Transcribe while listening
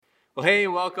Well, hey,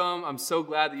 welcome. I'm so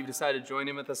glad that you've decided to join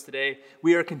in with us today.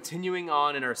 We are continuing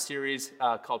on in our series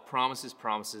called Promises,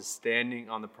 Standing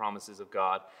on the Promises of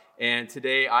God. And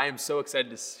today I am so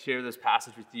excited to share this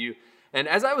passage with you. And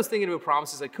as I was thinking about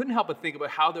promises, I couldn't help but think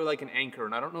about how they're like an anchor.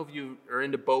 And I don't know if you are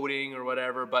into boating or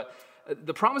whatever, but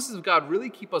the promises of God really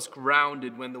keep us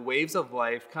grounded when the waves of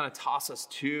life kind of toss us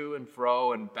to and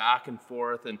fro and back and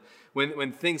forth. And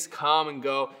when things come and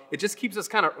go, it just keeps us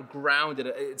kind of grounded.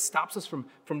 It stops us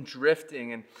from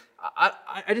drifting. And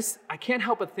I can't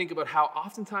help but think about how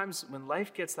oftentimes when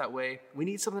life gets that way, we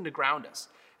need something to ground us.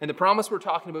 And the promise we're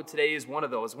talking about today is one of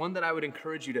those, one that I would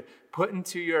encourage you to put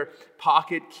into your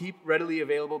pocket, keep readily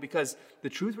available, because the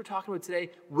truth we're talking about today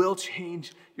will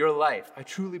change your life. I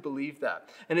truly believe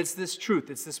that. And it's this truth,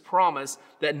 it's this promise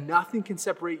that nothing can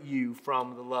separate you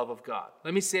from the love of God.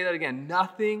 Let me say that again.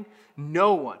 Nothing,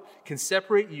 no one can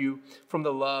separate you from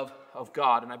the love of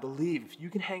God. And I believe if you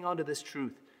can hang on to this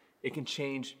truth, it can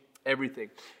change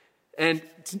everything. And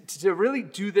to really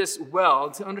do this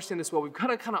well, to understand this well, we've got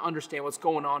to kind of understand what's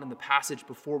going on in the passage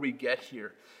before we get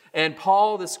here. And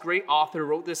Paul, this great author,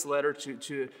 wrote this letter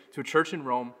to a church in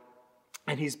Rome,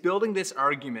 and he's building this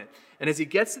argument. And as he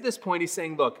gets to this point, he's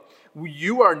saying, look,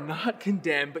 you are not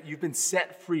condemned, but you've been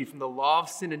set free from the law of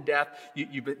sin and death.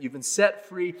 You've been set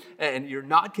free, and you're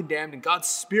not condemned, and God's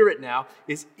Spirit now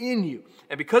is in you.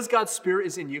 And because God's Spirit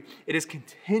is in you, it is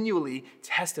continually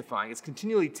testifying. It's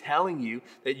continually telling you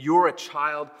that you're a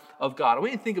child of God. I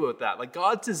want you to think about that. Like,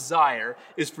 God's desire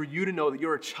is for you to know that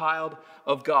you're a child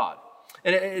of God.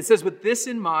 And it says, with this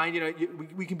in mind,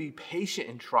 we can be patient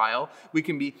in trial. We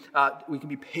can be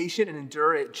patient and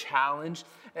endure a challenge.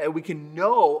 We can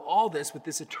know all this with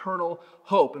this eternal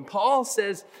hope. And Paul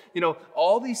says,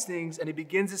 all these things, and he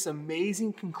begins this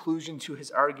amazing conclusion to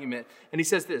his argument. And he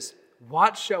says this: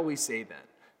 what shall we say then?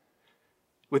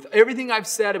 With everything I've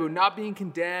said about not being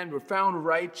condemned, we're found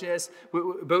righteous,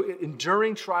 about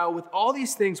enduring trial, with all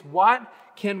these things, what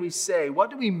can we say? What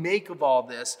do we make of all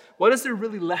this? What is there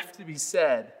really left to be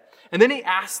said? And then he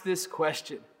asks this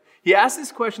question. He asks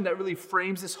this question that really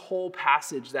frames this whole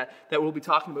passage that we'll be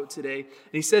talking about today.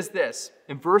 And he says this,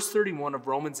 in verse 31 of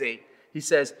Romans 8, he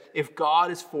says, if God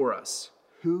is for us,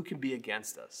 who can be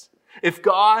against us? If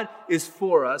God is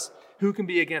for us, who can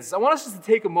be against us? I want us just to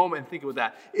take a moment and think about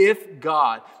that. If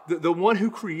God, the one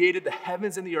who created the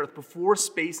heavens and the earth before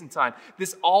space and time,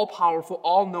 this all-powerful,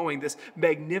 all-knowing, this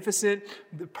magnificent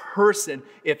person,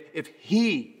 if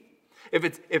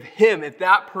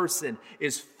that person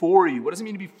is for you, what does it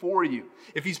mean to be for you?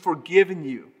 If he's forgiven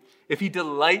you, if he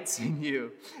delights in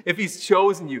you, if he's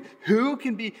chosen you, who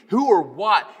or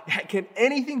what? Can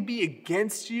anything be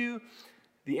against you?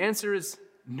 The answer is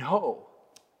no.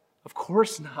 Of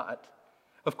course not.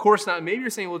 Of course not. Maybe you're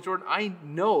saying, well, Jordan, I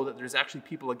know that there's actually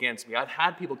people against me. I've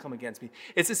had people come against me.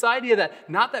 It's this idea that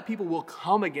not that people will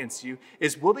come against you,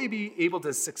 is will they be able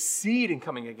to succeed in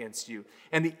coming against you?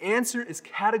 And the answer is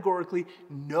categorically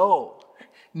no.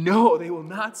 No, they will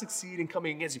not succeed in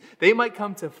coming against you. They might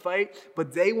come to fight,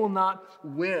 but they will not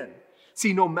win.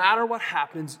 See, no matter what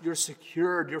happens, you're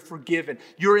secured, you're forgiven.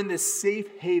 You're in this safe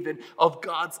haven of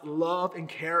God's love and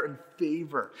care and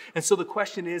favor. And so the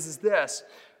question is this: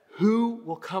 who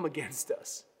will come against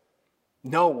us?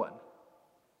 No one.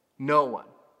 No one.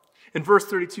 In verse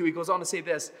 32, he goes on to say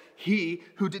this: he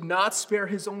who did not spare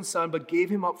his own son, but gave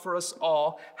him up for us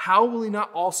all, how will he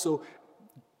not also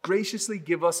graciously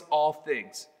give us all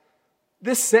things?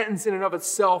 This sentence in and of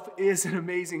itself is an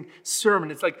amazing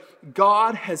sermon. It's like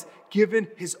God has given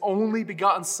his only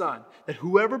begotten son, that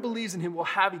whoever believes in him will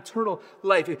have eternal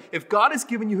life. If God has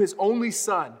given you his only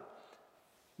son,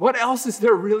 what else is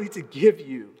there really to give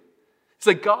you? It's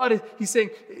like he's saying,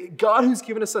 God who's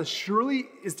given us son, surely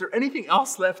is there anything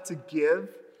else left to give?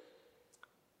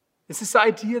 It's this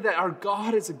idea that our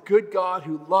God is a good God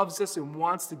who loves us and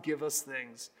wants to give us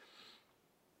things,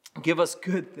 give us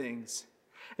good things.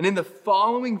 And in the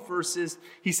following verses,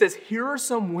 he says, here are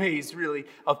some ways, really,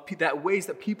 ways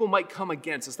that people might come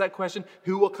against us. That question,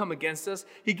 who will come against us?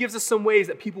 He gives us some ways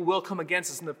that people will come against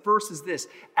us. And the first is this: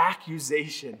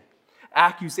 accusation.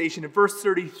 Accusation. In verse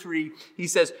 33, he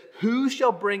says, who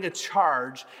shall bring a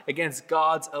charge against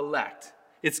God's elect?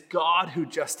 It's God who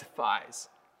justifies.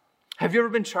 Have you ever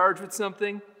been charged with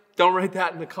something? Don't write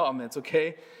that in the comments,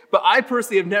 okay? But I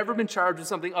personally have never been charged with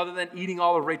something other than eating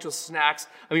all of Rachel's snacks.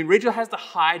 I mean, Rachel has to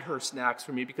hide her snacks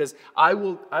from me because I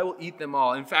will eat them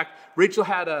all. In fact, Rachel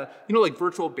had like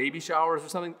virtual baby showers or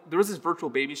something. There was this virtual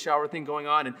baby shower thing going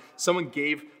on, and someone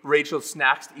gave Rachel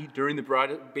snacks to eat during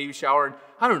the baby shower. And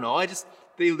I don't know,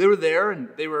 they were there, and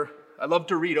I love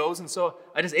Doritos, and so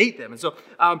I just ate them. And so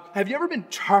have you ever been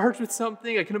charged with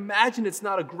something? I can imagine it's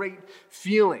not a great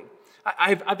feeling.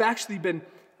 I've actually been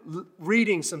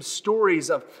reading some stories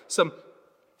of some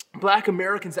Black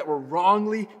Americans that were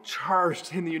wrongly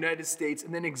charged in the United States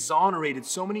and then exonerated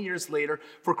so many years later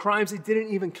for crimes they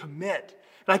didn't even commit.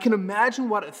 And I can imagine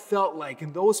what it felt like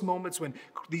in those moments when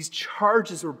these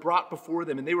charges were brought before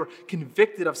them and they were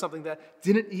convicted of something that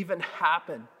didn't even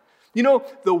happen. You know,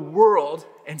 the world,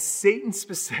 and Satan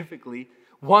specifically,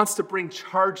 wants to bring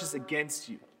charges against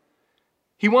you.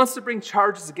 He wants to bring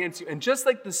charges against you. And just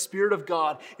like the Spirit of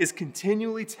God is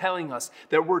continually telling us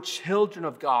that we're children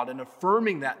of God and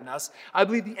affirming that in us, I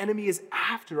believe the enemy is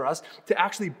after us to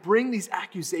actually bring these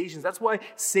accusations. That's why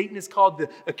Satan is called the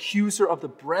accuser of the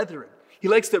brethren. He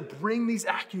likes to bring these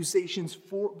accusations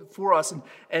for us.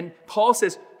 And Paul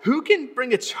says, who can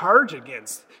bring a charge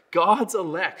against God's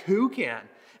elect? Who can?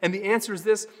 And the answer is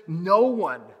this: no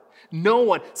one. No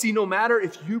one. See, no matter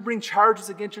if you bring charges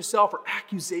against yourself or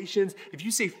accusations, if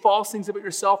you say false things about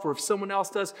yourself or if someone else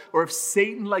does, or if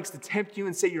Satan likes to tempt you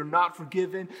and say you're not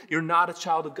forgiven, you're not a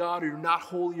child of God, or you're not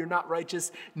holy, you're not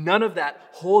righteous, none of that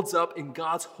holds up in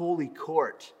God's holy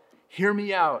court. Hear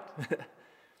me out.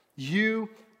 You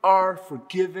are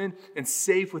forgiven and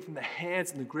safe within the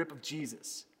hands and the grip of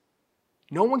Jesus.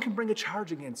 No one can bring a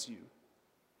charge against you.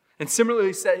 And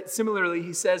similarly,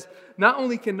 he says, not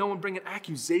only can no one bring an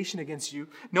accusation against you,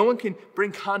 no one can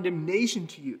bring condemnation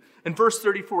to you. In verse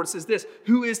 34, it says this: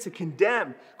 who is to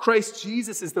condemn? Christ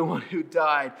Jesus is the one who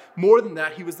died. More than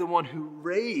that, he was the one who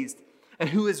raised and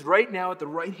who is right now at the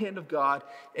right hand of God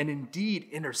and indeed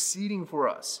interceding for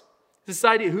us. This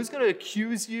idea, who's going to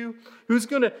accuse you? Who's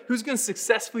going to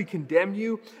successfully condemn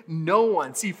you? No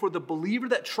one. See, for the believer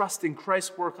that trusts in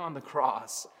Christ's work on the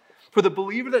cross, for the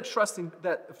believer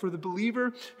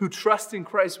who trusts in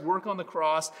Christ's work on the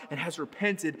cross and has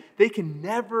repented, they can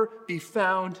never be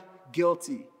found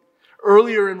guilty.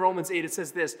 Earlier in Romans 8, it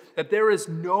says this, that there is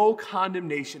no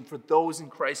condemnation for those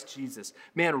in Christ Jesus.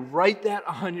 Man, write that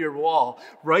on your wall.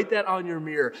 Write that on your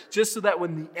mirror, just so that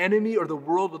when the enemy or the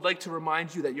world would like to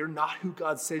remind you that you're not who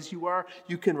God says you are,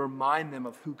 you can remind them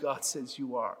of who God says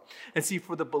you are. And see,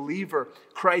 for the believer,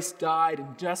 Christ died,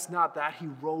 and just not that, he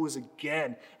rose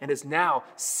again and is now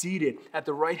seated at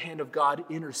the right hand of God,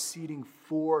 interceding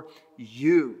for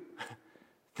you.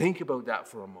 Think about that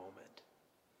for a moment.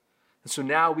 And so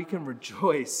now we can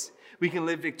rejoice. We can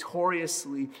live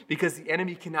victoriously because the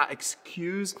enemy cannot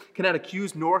accuse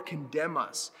nor condemn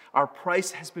us. Our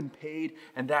price has been paid,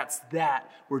 and that's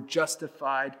that. We're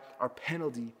justified. Our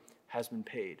penalty has been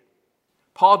paid.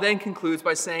 Paul then concludes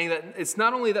by saying that it's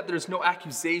not only that there's no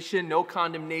accusation, no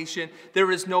condemnation, there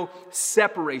is no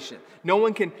separation. No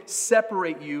one can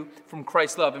separate you from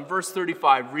Christ's love. In verse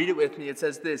 35, read it with me. It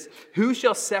says this: who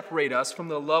shall separate us from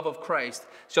the love of Christ?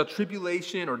 Shall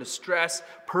tribulation or distress,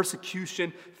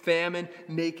 persecution, famine,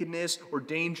 nakedness, or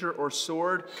danger, or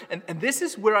sword? And this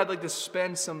is where I'd like to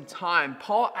spend some time.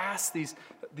 Paul asks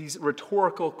these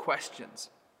rhetorical questions.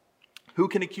 Who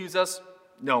can accuse us?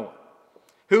 No one.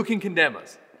 Who can condemn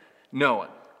us? No one.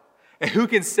 And who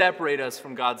can separate us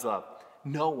from God's love?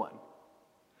 No one.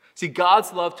 See,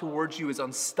 God's love towards you is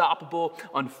unstoppable,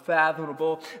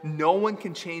 unfathomable. No one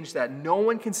can change that. No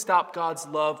one can stop God's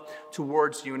love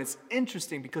towards you. And it's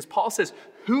interesting because Paul says,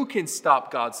 who can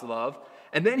stop God's love?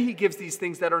 And then he gives these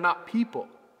things that are not people.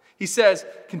 He says,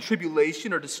 can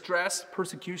tribulation or distress,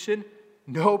 persecution?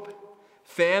 Nope.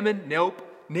 Famine? Nope.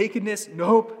 Nakedness?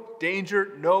 Nope.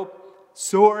 Danger? Nope.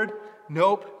 Sword?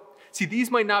 Nope. See,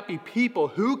 these might not be people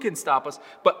who can stop us,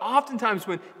 but oftentimes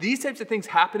when these types of things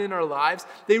happen in our lives,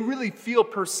 they really feel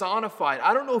personified.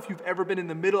 I don't know if you've ever been in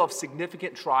the middle of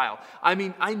significant trial. I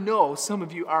mean, I know some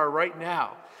of you are right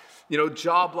now. You know,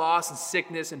 job loss and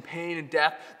sickness and pain and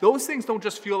death, those things don't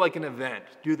just feel like an event,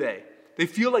 do they? They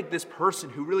feel like this person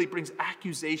who really brings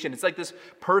accusation. It's like this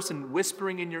person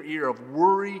whispering in your ear of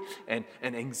worry and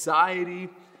anxiety.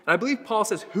 And I believe Paul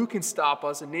says, who can stop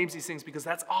us, and names these things because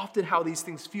that's often how these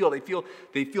things feel.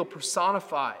 They feel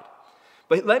personified.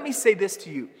 But let me say this to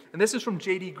you, and this is from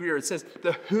J.D. Greear. It says,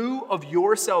 the who of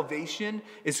your salvation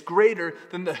is greater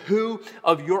than the who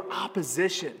of your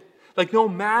opposition. Like no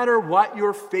matter what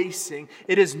you're facing,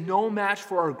 it is no match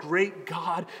for our great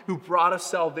God who brought us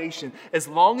salvation. As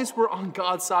long as we're on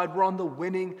God's side, we're on the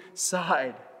winning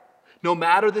side. No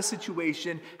matter the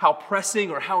situation, how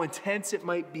pressing or how intense it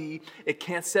might be, it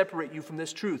can't separate you from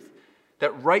this truth.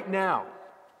 That right now,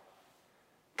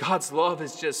 God's love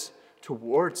is just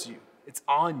towards you. It's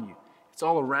on you. It's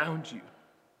all around you.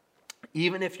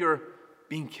 Even if you're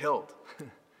being killed.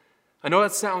 I know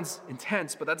that sounds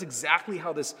intense, but that's exactly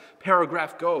how this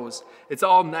paragraph goes. It's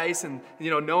all nice and,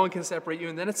 no one can separate you.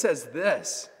 And then it says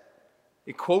this.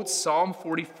 It quotes Psalm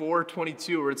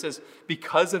 44:22, where it says,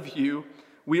 because of you,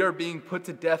 We are being put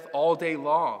to death all day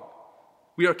long.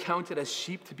 We are counted as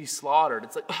sheep to be slaughtered.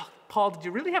 It's like, oh, Paul, did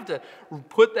you really have to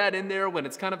put that in there when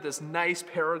it's kind of this nice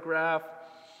paragraph?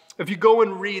 If you go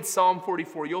and read Psalm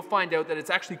 44, you'll find out that it's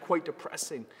actually quite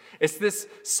depressing. It's this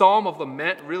psalm of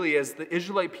lament, really, as the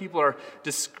Israelite people are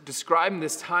describing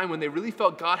this time when they really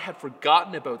felt God had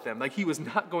forgotten about them, like he was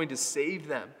not going to save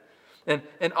them.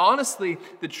 And honestly,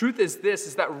 the truth is this,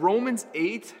 is that Romans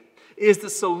 8 is the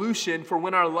solution for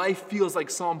when our life feels like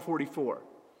Psalm 44.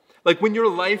 Like when your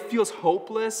life feels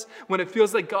hopeless, when it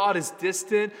feels like God is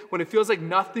distant, when it feels like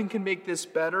nothing can make this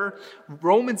better,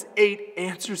 Romans 8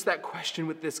 answers that question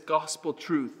with this gospel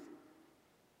truth,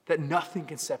 that nothing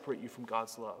can separate you from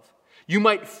God's love. You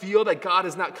might feel that God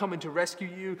is not coming to rescue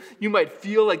you. You might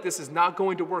feel like this is not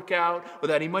going to work out, or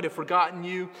that he might have forgotten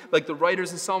you, like the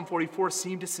writers in Psalm 44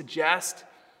 seem to suggest.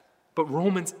 But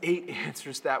Romans 8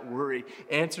 answers that worry,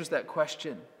 answers that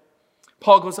question.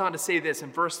 Paul goes on to say this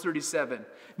in verse 37.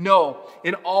 No,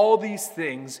 in all these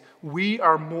things, we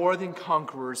are more than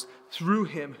conquerors through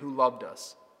him who loved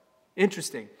us.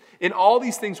 Interesting. In all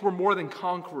these things, we're more than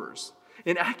conquerors.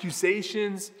 In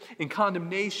accusations, in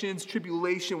condemnations,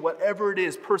 tribulation, whatever it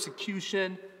is,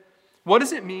 persecution. What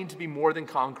does it mean to be more than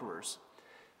conquerors?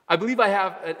 I believe I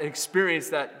have an experience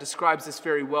that describes this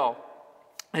very well.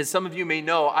 As some of you may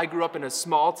know, I grew up in a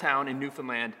small town in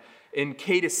Newfoundland. In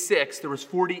K-6, there was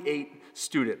 48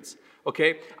 students,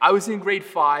 okay? I was in grade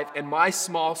 5, and my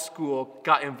small school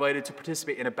got invited to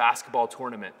participate in a basketball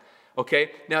tournament,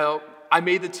 okay? Now, I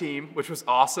made the team, which was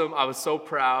awesome. I was so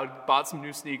proud, bought some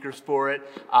new sneakers for it,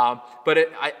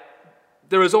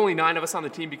 there was only 9 of us on the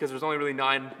team because there was only really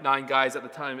nine guys at the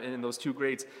time in those 2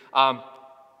 grades.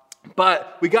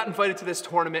 But we got invited to this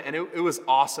tournament, and it was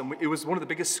awesome. It was one of the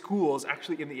biggest schools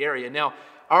actually in the area. Now,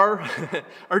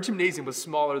 our gymnasium was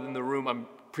smaller than the room I'm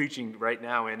preaching right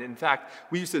now. And in fact,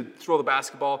 we used to throw the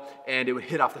basketball, and it would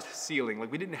hit off the ceiling.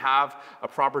 Like, we didn't have a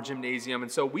proper gymnasium,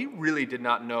 and so we really did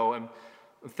not know. And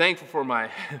I'm thankful for my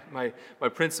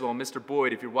principal, Mr.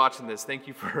 Boyd. If you're watching this, thank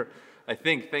you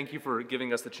for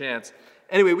giving us the chance.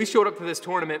 Anyway, we showed up to this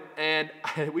tournament, and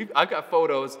I've got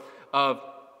photos of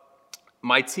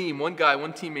my team. One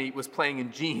teammate was playing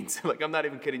in jeans. Like, I'm not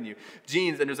even kidding you.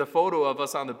 Jeans, and there's a photo of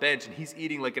us on the bench, and he's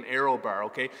eating like an Aero bar,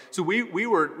 okay? So we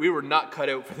were not cut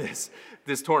out for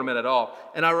this tournament at all.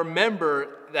 And I remember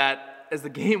that as the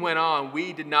game went on,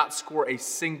 we did not score a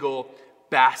single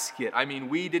basket. I mean,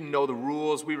 we didn't know the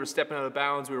rules. We were stepping out of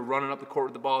bounds. We were running up the court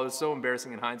with the ball. It was so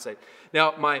embarrassing in hindsight.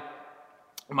 Now,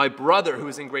 my brother, who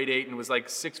was in grade 8 and was like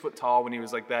 6 foot tall when he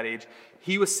was like that age,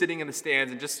 he was sitting in the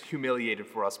stands and just humiliated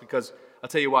for us because I'll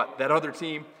tell you what, that other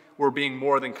team were being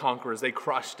more than conquerors. They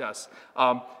crushed us.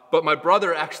 But my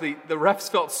brother, actually, the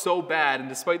refs felt so bad, and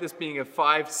despite this being a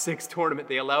 5-6 tournament,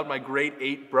 they allowed my grade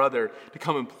 8 brother to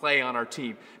come and play on our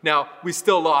team. Now, we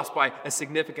still lost by a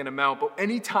significant amount, but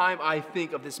anytime I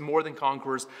think of this more than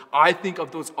conquerors, I think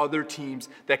of those other teams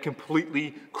that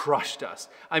completely crushed us.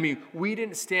 I mean, we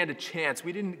didn't stand a chance.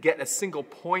 We didn't get a single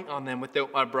point on them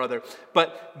without my brother.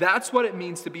 But that's what it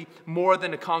means to be more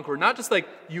than a conqueror. Not just like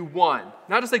you won.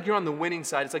 Not just like you're on the winning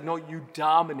side. It's like, no, you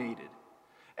dominated.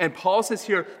 And Paul says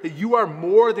here that you are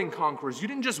more than conquerors. You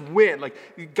didn't just win.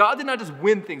 Like, God did not just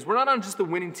win things. We're not on just the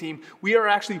winning team. We are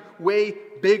actually way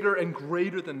bigger and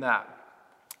greater than that.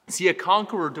 See, a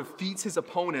conqueror defeats his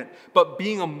opponent, but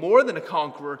being a more than a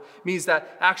conqueror means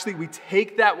that actually we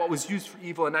take that what was used for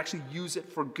evil and actually use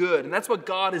it for good. And that's what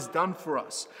God has done for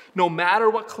us. No matter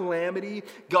what calamity,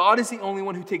 God is the only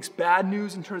one who takes bad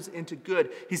news and turns it into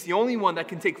good. He's the only one that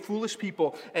can take foolish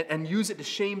people and use it to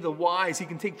shame the wise. He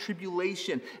can take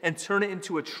tribulation and turn it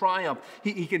into a triumph.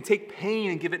 He can take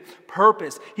pain and give it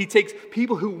purpose. He takes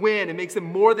people who win and makes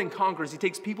them more than conquerors. He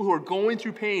takes people who are going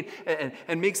through pain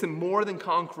and makes them more than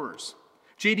conquerors.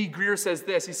 J.D. Greer says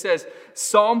this. He says,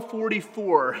 Psalm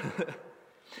 44,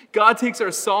 God takes our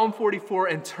Psalm 44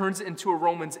 and turns it into a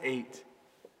Romans 8.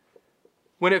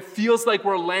 When it feels like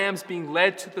we're lambs being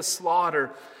led to the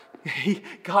slaughter,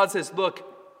 God says, look,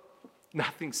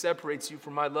 nothing separates you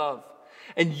from my love.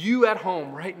 And you at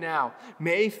home right now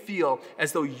may feel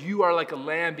as though you are like a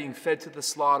lamb being fed to the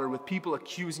slaughter with people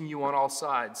accusing you on all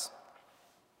sides.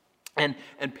 And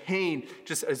pain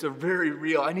just is very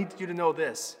real. I need you to know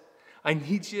this. I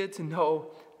need you to know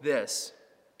this,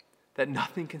 that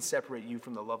nothing can separate you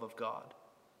from the love of God.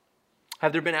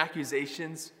 Have there been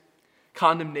accusations,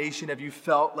 condemnation? Have you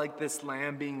felt like this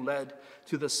lamb being led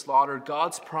to the slaughter?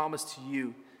 God's promise to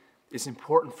you is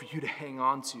important for you to hang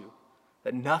on to,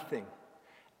 that nothing,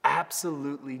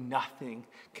 absolutely nothing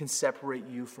can separate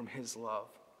you from his love.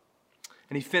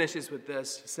 And he finishes with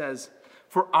this. He says,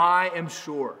 for I am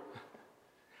sure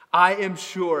I am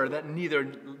sure that neither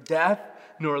death,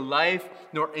 nor life,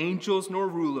 nor angels, nor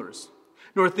rulers,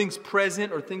 nor things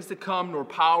present or things to come, nor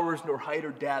powers, nor height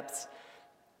or depths,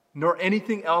 nor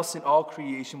anything else in all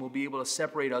creation will be able to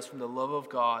separate us from the love of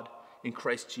God in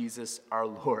Christ Jesus our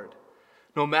Lord.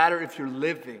 No matter if you're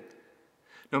living,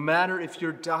 no matter if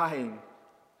you're dying,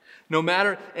 no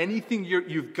matter anything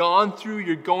you've gone through,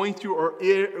 you're going through,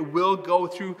 or will go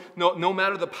through, no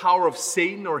matter the power of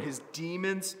Satan or his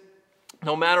demons,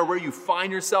 no matter where you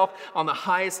find yourself on the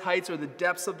highest heights or the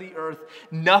depths of the earth,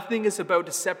 nothing is about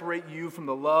to separate you from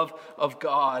the love of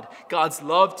God. God's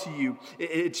love to you,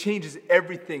 it changes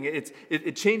everything.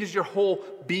 It changes your whole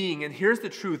being. And here's the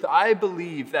truth. I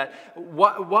believe that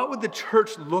what would the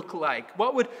church look like?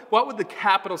 What would the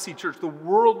capital C church, the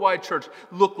worldwide church,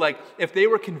 look like if they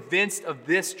were convinced of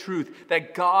this truth,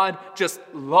 that God just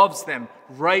loves them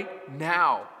right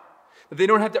now? That they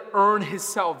don't have to earn his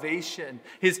salvation,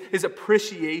 his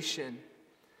appreciation.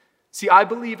 See, I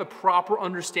believe a proper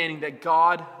understanding that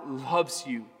God loves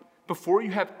you before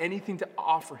you have anything to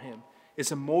offer him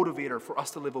is a motivator for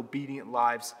us to live obedient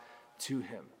lives to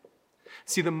him.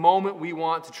 See, the moment we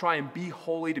want to try and be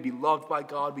holy, to be loved by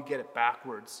God, we get it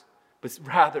backwards. But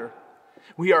rather,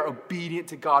 we are obedient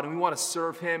to God and we want to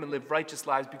serve him and live righteous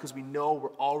lives because we know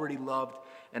we're already loved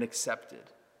and accepted.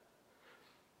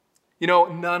 You know,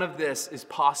 none of this is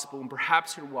possible, and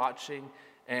perhaps you're watching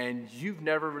and you've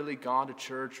never really gone to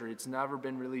church or it's never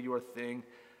been really your thing.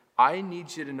 I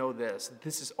need you to know this.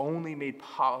 This is only made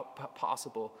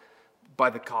possible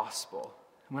by the gospel.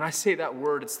 And when I say that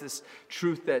word, it's this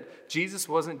truth that Jesus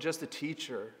wasn't just a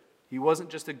teacher. He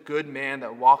wasn't just a good man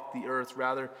that walked the earth.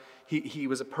 Rather, he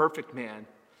was a perfect man.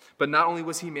 But not only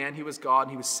was he man, he was God,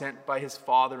 and he was sent by his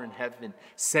Father in heaven,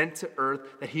 sent to earth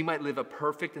that he might live a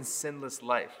perfect and sinless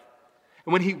life.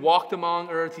 And when he walked among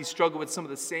earth, he struggled with some of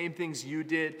the same things you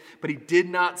did, but he did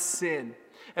not sin.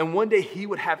 And one day he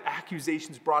would have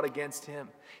accusations brought against him.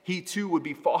 He too would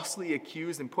be falsely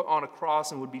accused and put on a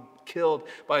cross and would be killed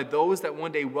by those that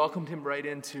one day welcomed him right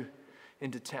into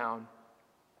town.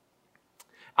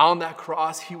 On that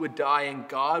cross, he would die, and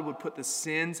God would put the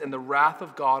sins and the wrath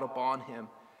of God upon him.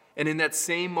 And in that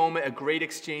same moment, a great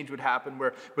exchange would happen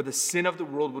where the sin of the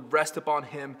world would rest upon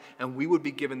him, and we would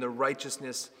be given the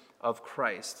righteousness of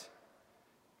Christ.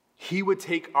 He would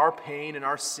take our pain and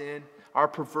our sin, our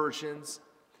perversions,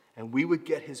 and we would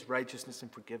get his righteousness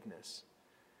and forgiveness.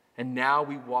 And now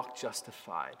we walk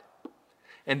justified.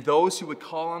 And those who would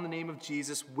call on the name of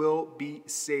Jesus will be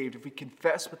saved. If we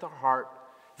confess with our heart,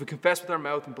 if we confess with our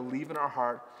mouth and believe in our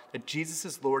heart that Jesus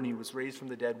is Lord and he was raised from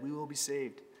the dead, we will be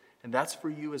saved. And that's for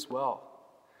you as well.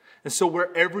 And so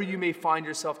wherever you may find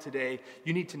yourself today,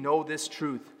 you need to know this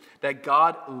truth, that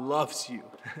God loves you.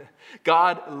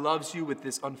 God loves you with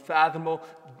this unfathomable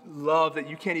love that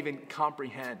you can't even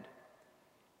comprehend.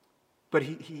 But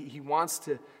he wants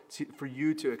for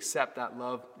you to accept that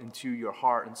love into your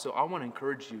heart. And so I want to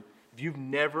encourage you, if you've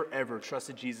never, ever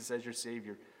trusted Jesus as your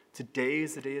Savior, today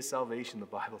is the day of salvation, the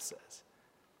Bible says.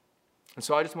 And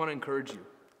so I just want to encourage you.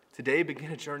 Today, begin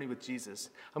a journey with Jesus.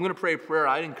 I'm going to pray a prayer.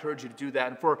 I'd encourage you to do that.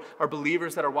 And for our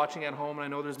believers that are watching at home, and I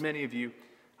know there's many of you,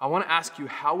 I want to ask you,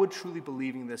 how would truly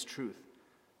believing this truth,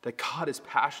 that God is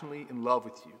passionately in love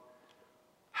with you,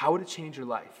 how would it change your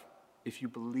life if you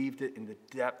believed it in the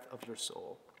depth of your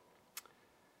soul?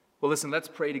 Well, listen, let's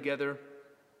pray together,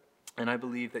 and I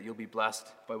believe that you'll be blessed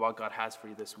by what God has for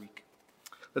you this week.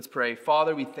 Let's pray.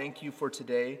 Father, we thank you for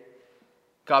today.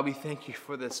 God, we thank you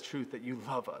for this truth that you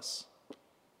love us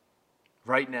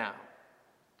right now.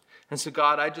 And so,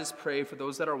 God, I just pray for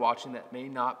those that are watching that may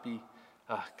not be,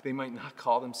 they might not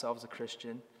call themselves a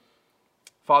Christian.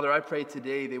 Father, I pray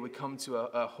today they would come to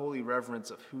a holy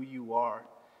reverence of who you are,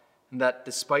 and that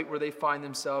despite where they find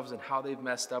themselves and how they've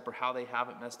messed up or how they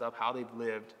haven't messed up, how they've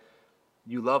lived,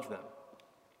 you love them.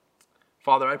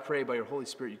 Father, I pray by your Holy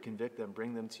Spirit you convict them,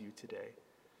 bring them to you today.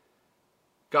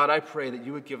 God, I pray that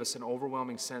you would give us an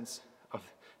overwhelming sense of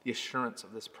the assurance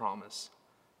of this promise,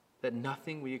 that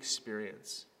nothing we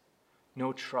experience,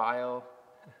 no trial,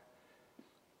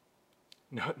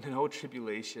 no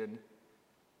tribulation,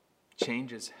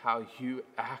 changes how you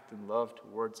act and love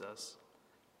towards us.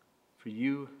 For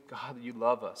you, God, you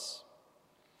love us.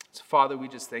 So, Father, we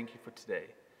just thank you for today.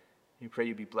 We pray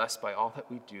you be blessed by all that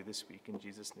we do this week. In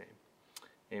Jesus' name,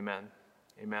 amen.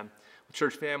 Amen. Well,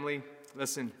 church family,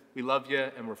 listen, we love you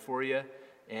and we're for you.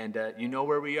 And you know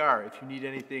where we are. If you need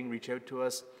anything, reach out to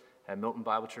us at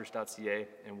miltonbiblechurch.ca,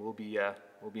 and we'll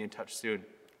be in touch soon.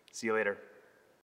 See you later.